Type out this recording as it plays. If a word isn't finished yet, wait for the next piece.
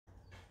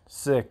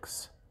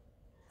6,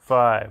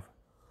 5,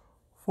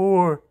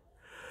 4.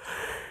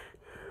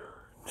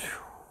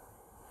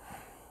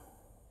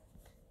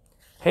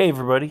 Hey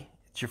everybody,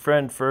 it's your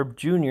friend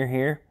FURBjr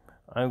here.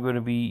 I'm going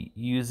to be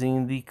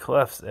using the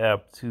Clefs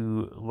app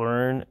to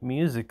learn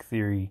music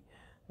theory.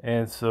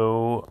 And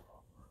so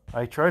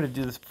I tried to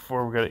do this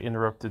before we got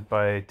interrupted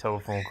by a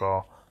telephone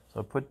call. So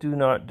I put do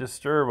not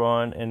disturb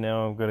on, and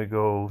now I'm going to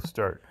go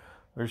start.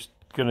 We're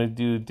going to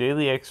do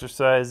daily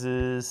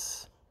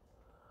exercises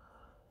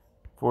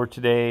for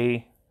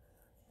today,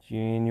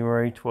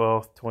 January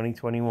 12th,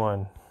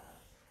 2021.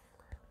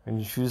 And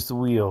you choose the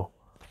wheel.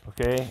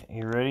 Okay,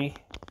 you ready?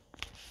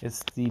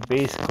 It's the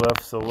bass clef,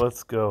 so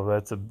let's go.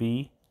 That's a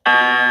B.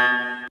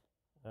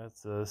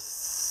 That's a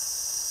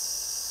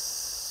S.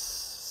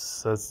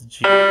 That's a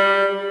G.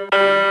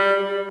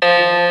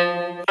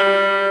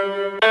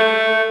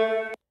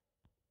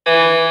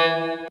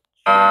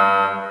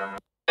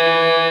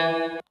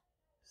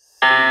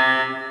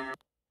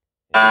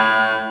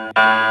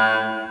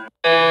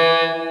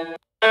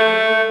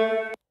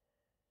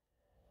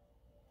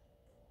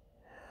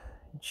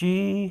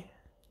 G,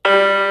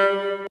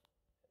 F,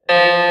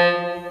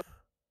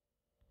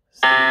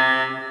 C,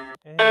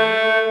 A.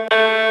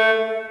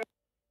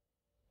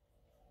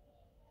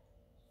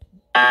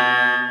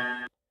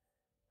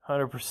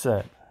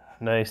 100%.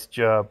 Nice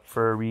job,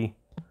 Furby.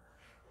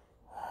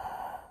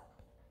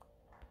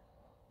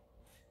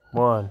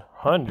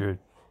 100%.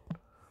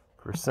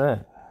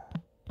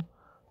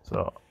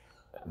 So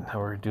now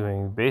we're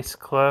doing bass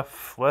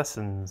clef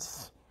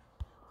lessons.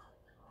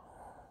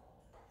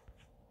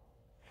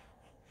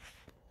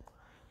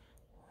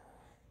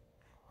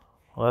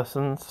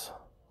 Lessons.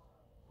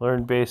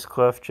 Learn bass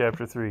clef,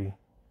 chapter 3.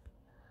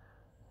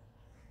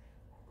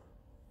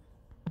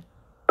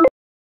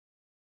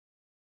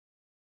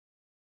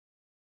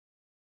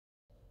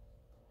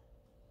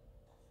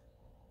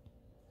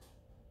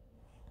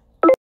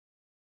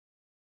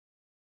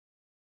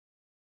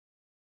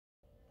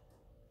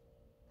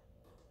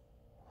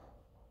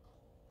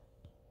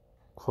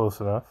 Close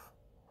enough.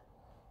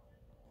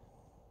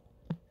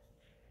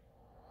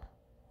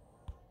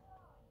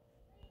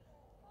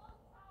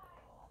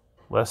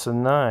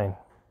 Lesson 9.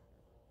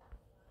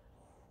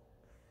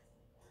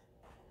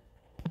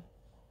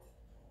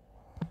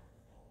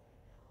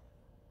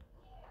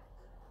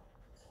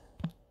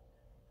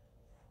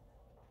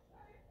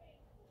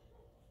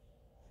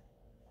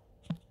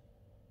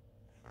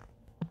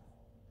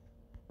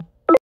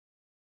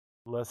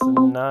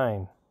 Lesson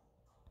 9.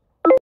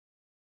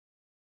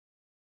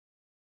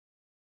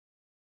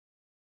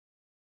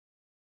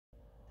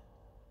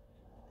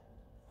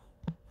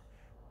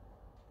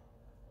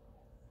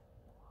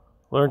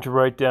 Learn to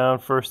write down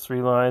first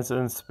 3 lines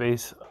and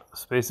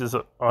spaces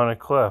on a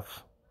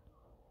clef.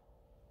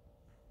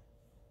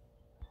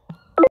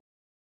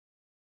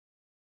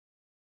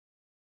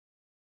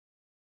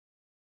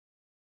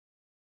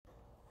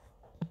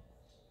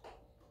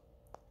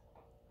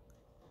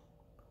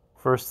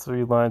 First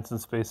 3 lines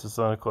and spaces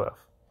on a clef.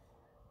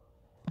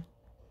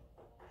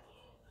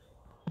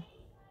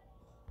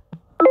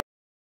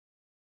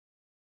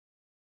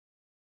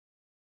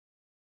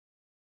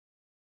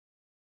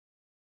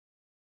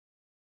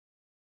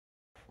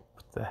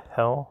 What the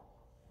hell?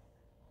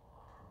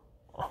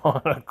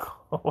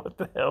 What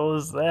the hell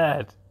is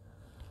that?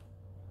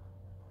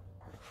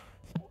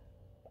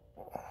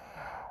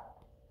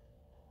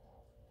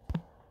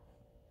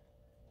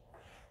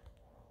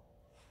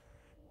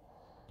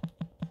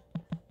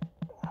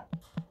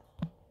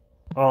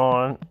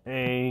 On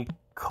a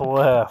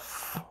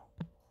clef.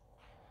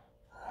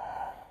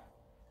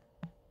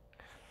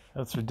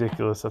 That's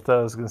ridiculous. I thought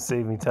it was going to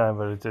save me time,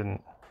 but it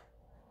didn't.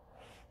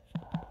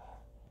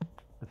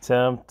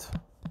 Attempt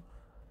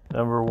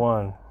number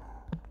 1.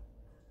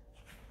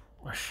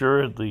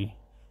 Assuredly.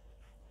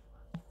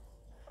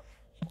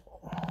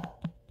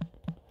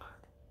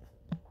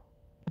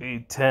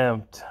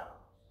 Attempt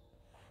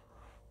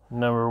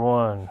number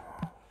 1.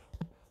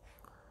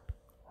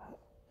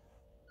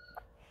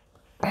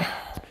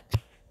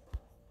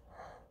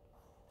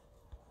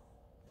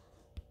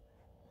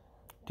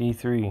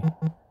 D3.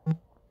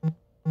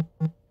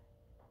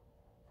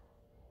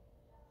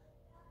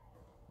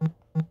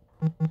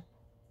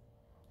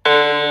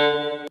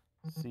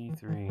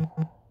 C3.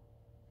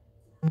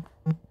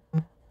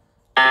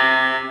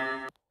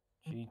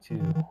 G2.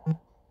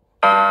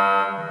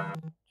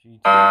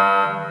 G2.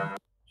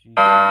 G2.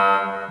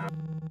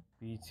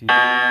 B2.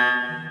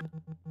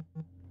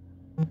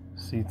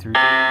 C3.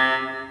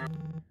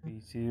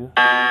 B2.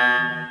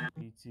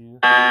 B2.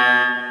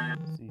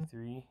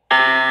 C3.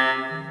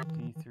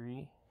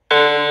 D3.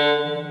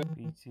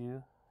 B2.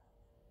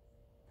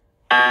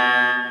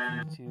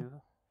 G2.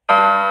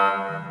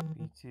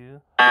 B2.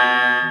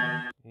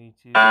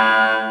 A2.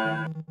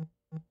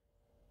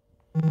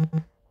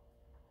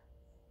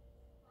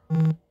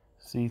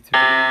 C3.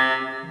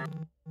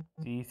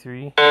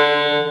 D3.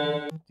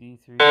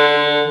 D3.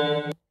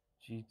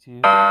 G2.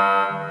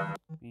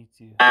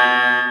 B2. I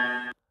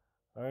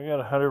got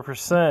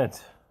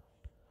 100%.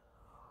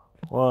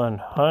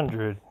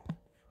 100%.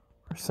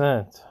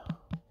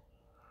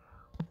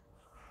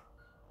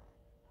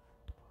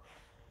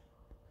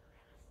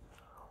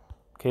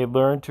 Okay,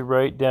 learn to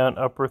write down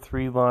upper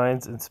 3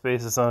 lines and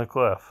spaces on a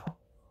clef.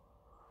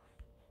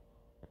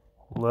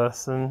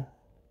 Lesson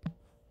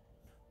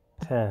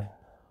 10.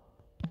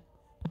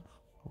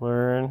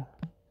 Learn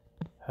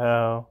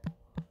how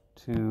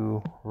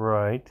to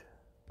write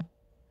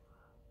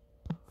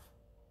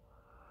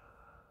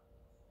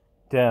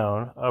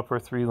down upper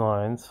 3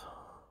 lines,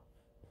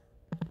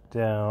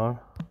 down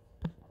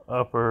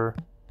upper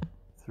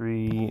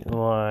 3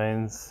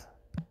 lines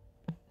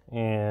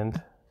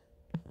and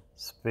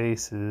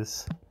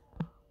spaces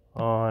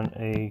on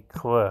a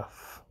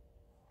clef.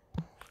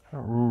 I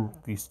don't remember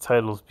these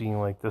titles being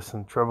like this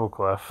in treble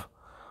clef.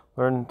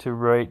 Learn to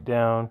write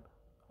down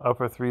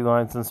upper 3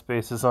 lines and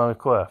spaces on a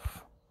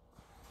clef.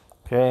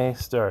 Okay,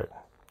 start.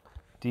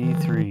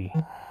 D3,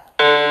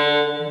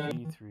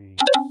 G3,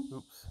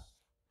 oops,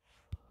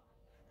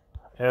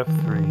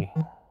 F3,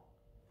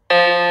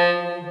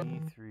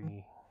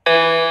 E3,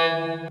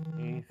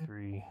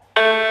 A3,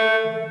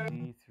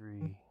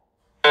 D3,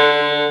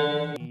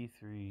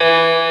 E3,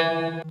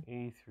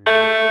 A3,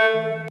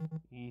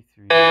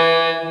 E3,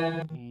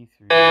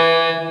 E3,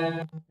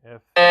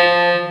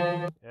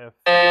 F3,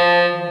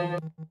 F3,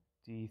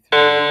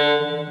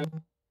 D3,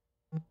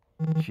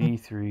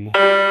 G3,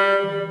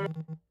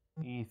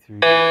 E3, A3,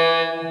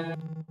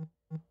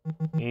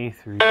 A3,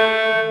 F3,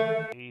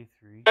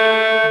 D3,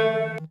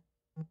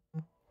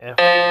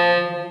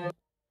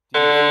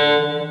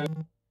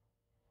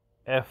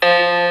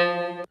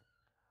 F3.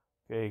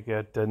 Okay,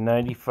 got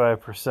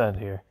 95%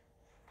 here.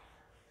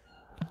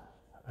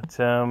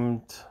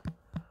 Attempt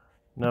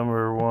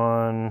number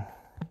 1,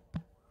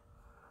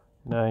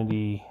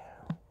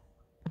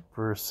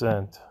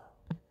 90%.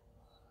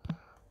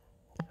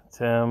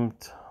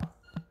 Attempt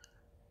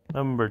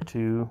number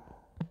 2.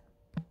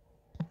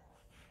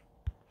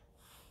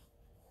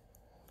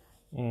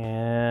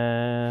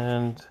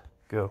 And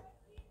go.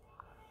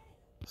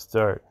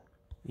 Start.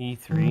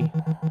 E3,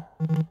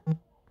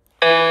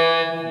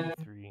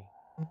 E3,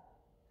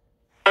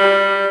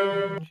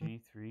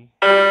 G3,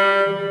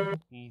 E3,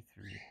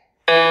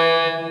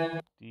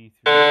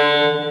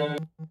 D3,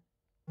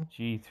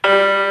 G3,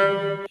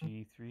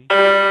 G3,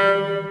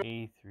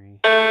 A3,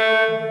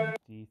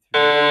 D3,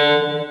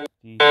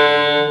 D3,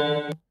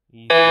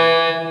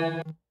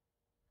 E3,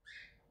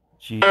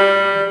 G3,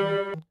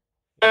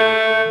 A3,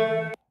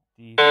 D3, E3,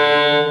 D3,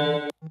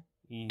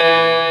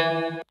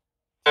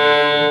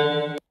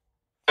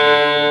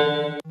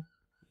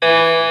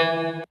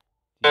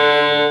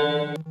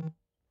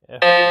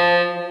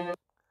 F3,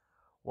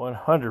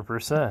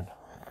 100%.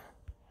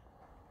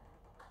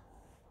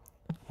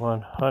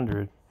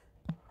 100%.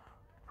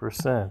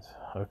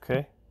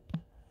 Okay.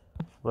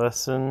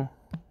 Lesson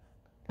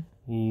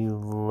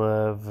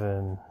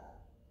 11.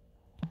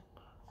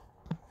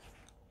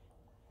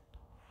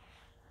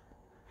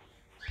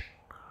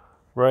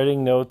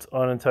 Writing notes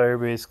on entire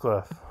bass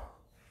clef.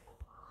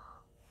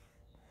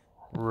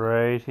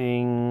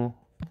 Writing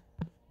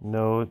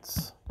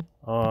notes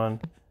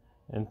on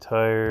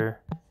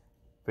entire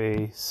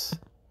bass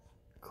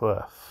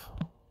clef.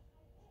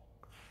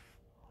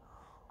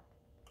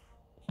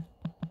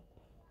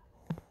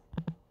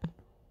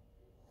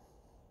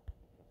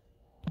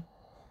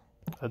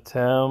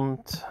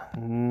 Attempt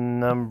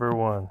number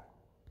 1.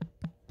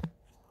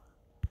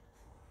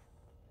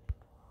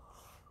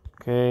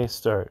 Okay,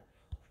 start.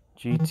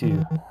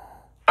 G2,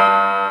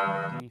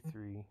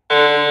 D3,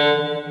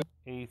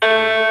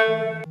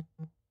 A3,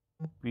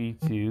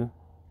 B2,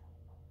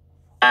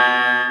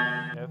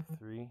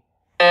 F3,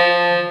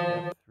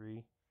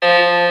 F3,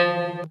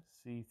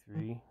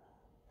 C3,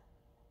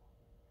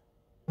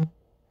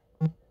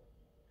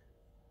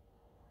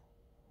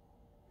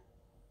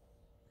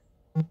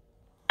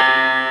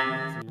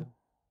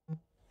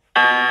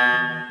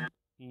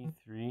 E2,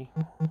 E3,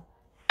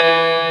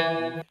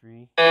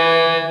 E3,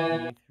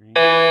 E3,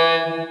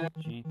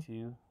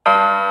 G2,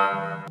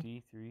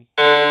 D3,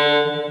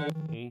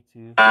 A2,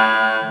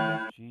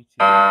 G2,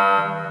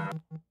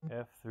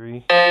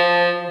 F3,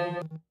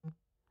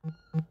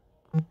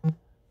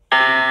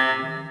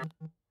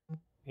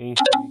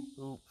 A3,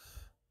 oops,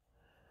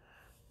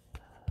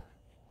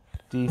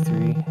 D3,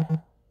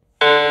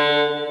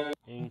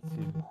 A2.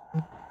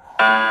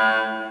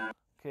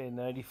 Okay,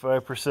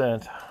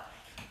 95%.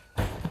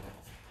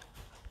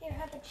 Here,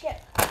 have a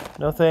chip.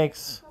 No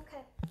thanks.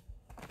 Okay.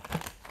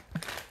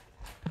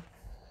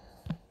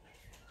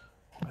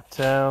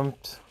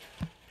 Attempt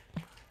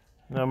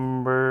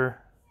number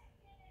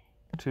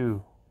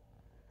 2.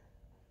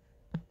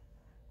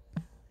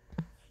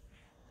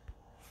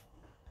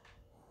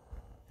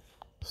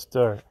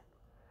 Start.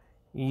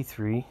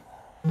 E3,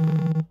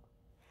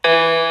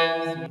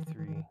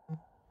 C3,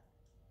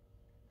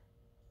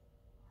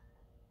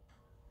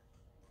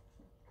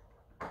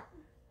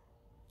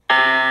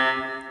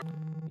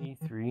 E3,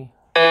 E3,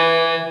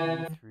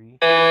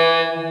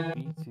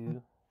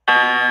 B2,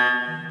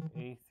 A3,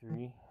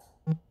 E3,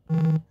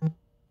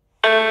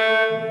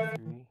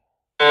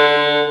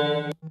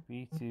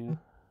 B2,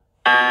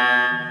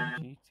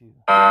 G2,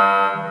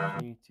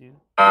 G2,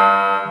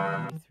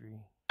 D3,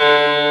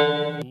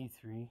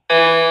 E3,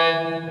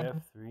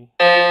 F3,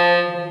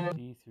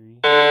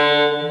 D3,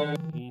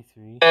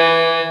 E3,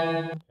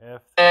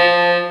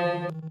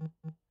 F3,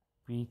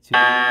 B2,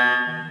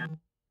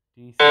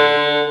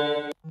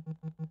 D3,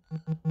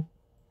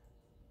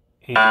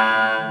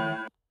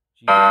 A2,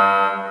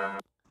 G2.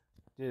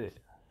 Did it.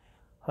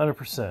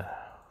 100%.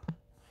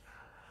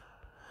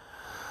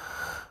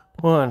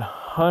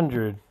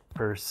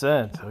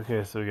 100%.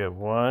 Okay, so we got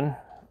 1,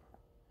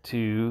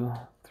 2,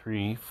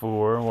 3,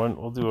 4.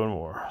 We'll do one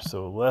more.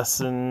 So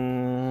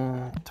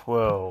lesson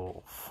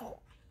 12.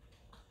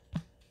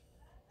 Hey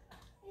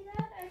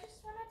Dad, I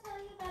just want to tell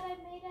you that I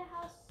made a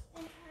house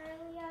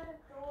entirely out of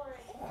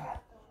doors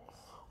without doors.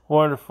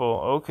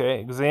 Wonderful.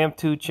 Okay, exam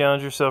 2.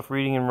 Challenge yourself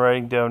reading and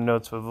writing down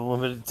notes with a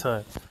limited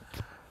time.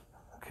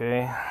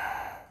 Okay.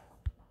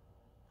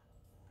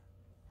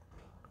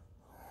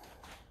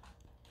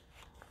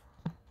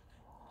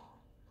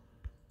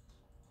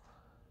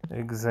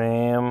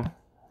 Exam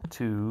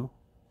 2.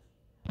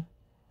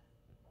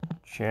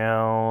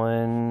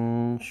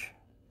 Challenge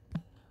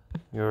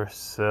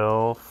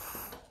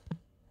yourself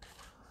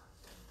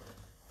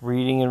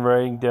reading and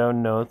writing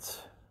down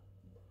notes.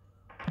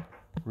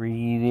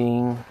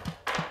 Reading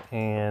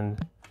and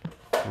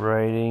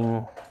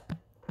writing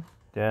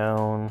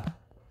down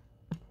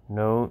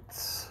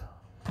notes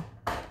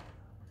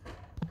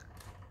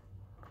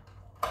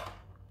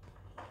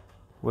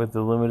with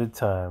a limited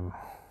time.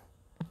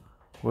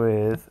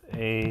 With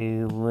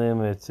a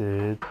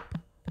limited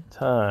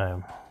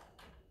time.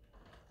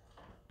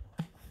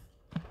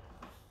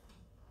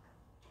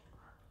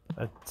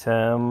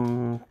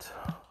 Attempt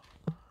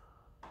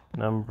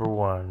number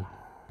 1.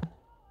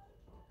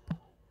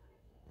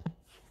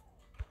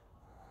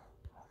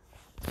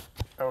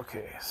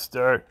 Okay,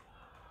 start.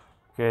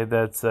 Okay,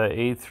 that's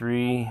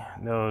A3.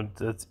 No,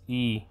 that's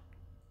E.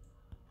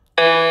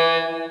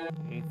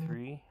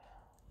 A3.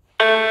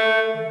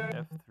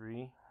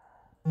 F3.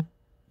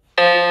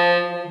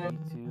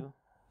 B2.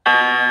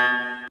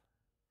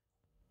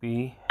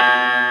 B.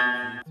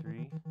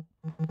 G3.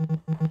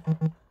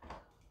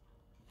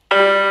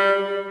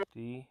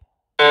 D.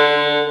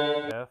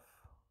 F.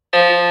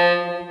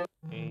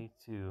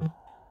 A2.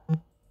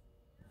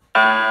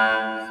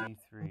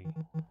 C3.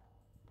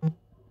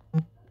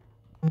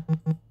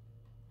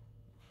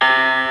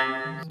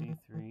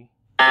 C3.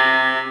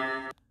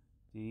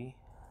 D.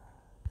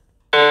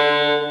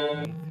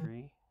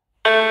 A3.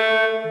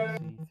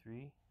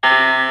 C3.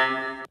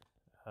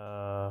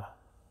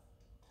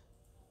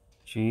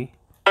 G. G.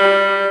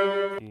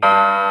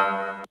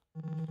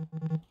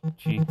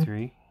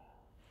 G3.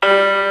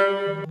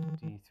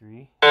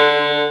 D3.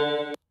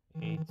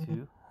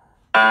 A2.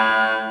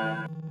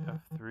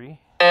 F3.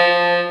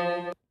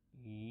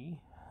 E. D.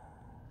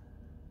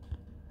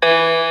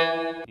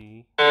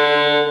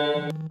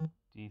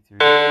 D3.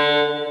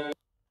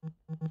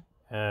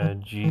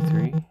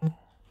 G3.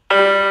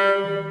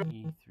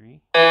 E3.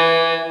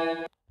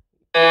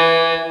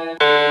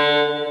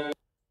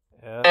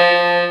 F.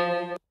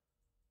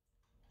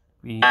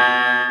 B.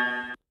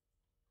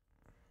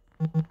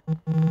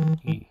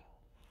 E.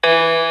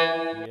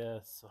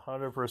 Yes,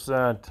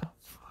 100%.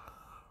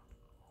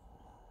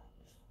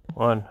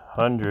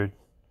 100%.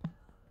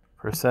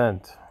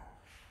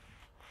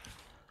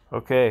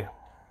 Okay.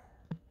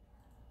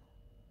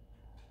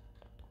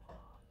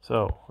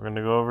 So, we're going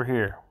to go over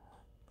here.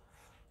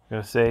 I'm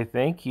going to say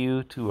thank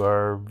you to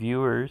our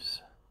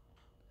viewers.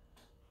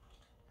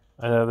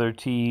 Another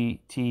TV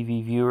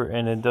viewer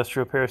and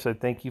Industrial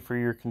Parasite, thank you for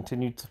your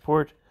continued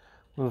support.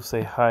 We'll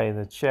say hi in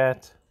the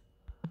chat.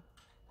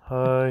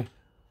 Hi.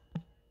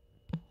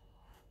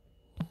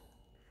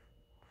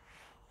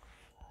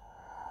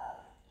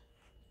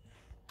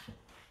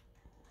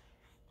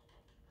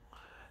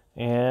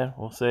 And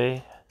we'll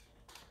say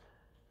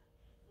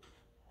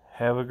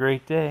have a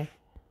great day.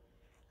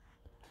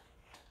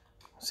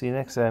 See you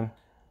next time.